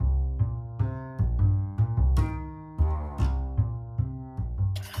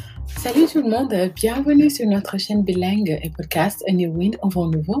Salut tout le monde, bienvenue sur notre chaîne bilingue et podcast A New Wind, un vent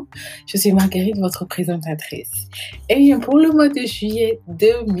nouveau. Je suis Marguerite, votre présentatrice. Et bien, pour le mois de juillet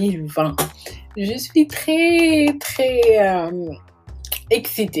 2020, je suis très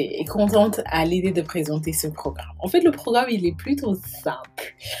excitée et contente à l'idée de présenter ce programme. En fait, le programme, il est plutôt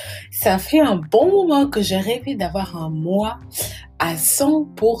simple. Ça fait un bon moment que j'ai rêvé d'avoir un mois à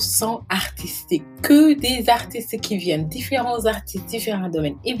 100% artistique, que des artistes qui viennent, différents artistes, différents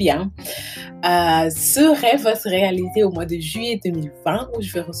domaines. Eh bien, ce rêve va se réaliser au mois de juillet 2020 où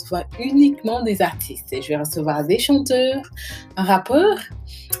je vais recevoir uniquement des artistes. Je vais recevoir des chanteurs, un rappeur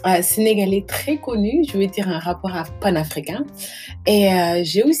sénégalais très connu, je vais dire un rappeur panafricain. Et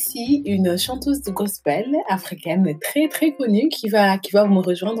j'ai aussi une chanteuse de gospel africaine très connue qui va me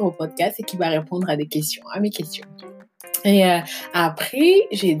rejoindre au podcast et qui va répondre à mes questions. Et après,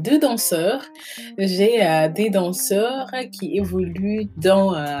 j'ai deux danseurs. J'ai des danseurs qui évoluent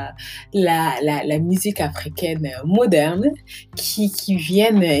dans la musique africaine moderne, qui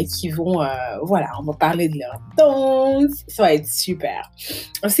viennent et qui vont, on va parler de leur danse. Ça va être super.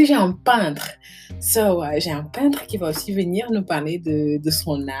 Aussi, j'ai un peintre. J'ai un peintre qui va aussi venir nous parler de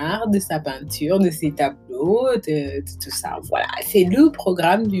son art, de sa peinture, de ses tableaux, de tout ça. Voilà, c'est le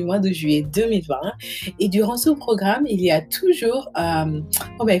programme du mois de juillet 2020. Et durant ce programme, il y a toujours...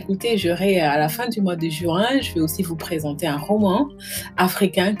 écoutez, j'aurai à la fin du mois de juin, je vais aussi vous présenter un roman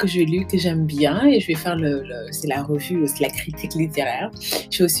africain que j'ai lu, que j'aime bien. Et je vais faire c'est la revue, c'est la critique littéraire.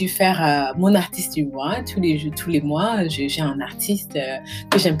 Je vais aussi faire mon artiste du mois. Tous les mois, j'ai un artiste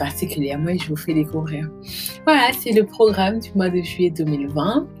que j'aime particulièrement et je vous fais découvrir. Voilà, c'est le programme du mois de juillet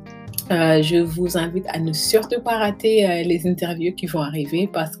 2020. Je vous invite à ne surtout pas rater les interviews qui vont arriver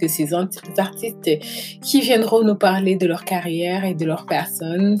parce que ces artistes qui viendront nous parler de leur carrière et de leur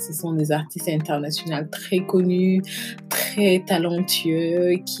personne, ce sont des artistes internationaux très connus, très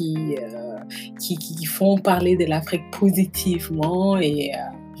talentueux qui font parler de l'Afrique positivement et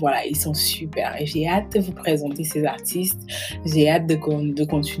voilà, ils sont super et j'ai hâte de vous présenter ces artistes. J'ai hâte de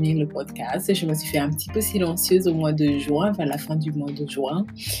continuer le podcast. Je me suis fait un petit peu silencieuse au mois de juin, vers la fin du mois de juin.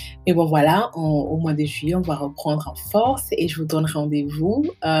 Mais bon, voilà, au mois de juillet, on va reprendre en force et je vous donne rendez-vous.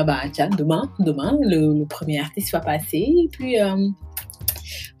 Demain, le premier artiste va passer et puis...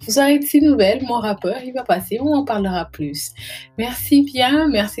 vous aurez de ces nouvelles, mon rappeur, il va passer, on en parlera plus. Merci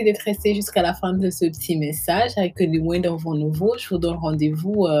d'être resté jusqu'à la fin de ce petit message avec le moins d'un vent nouveau. Je vous donne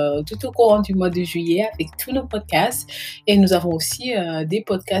rendez-vous tout au courant du mois de juillet avec tous nos podcasts. Et nous avons aussi des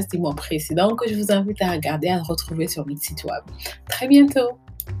podcasts du mois précédents que je vous invite à regarder, à retrouver sur notre site web. Très bientôt.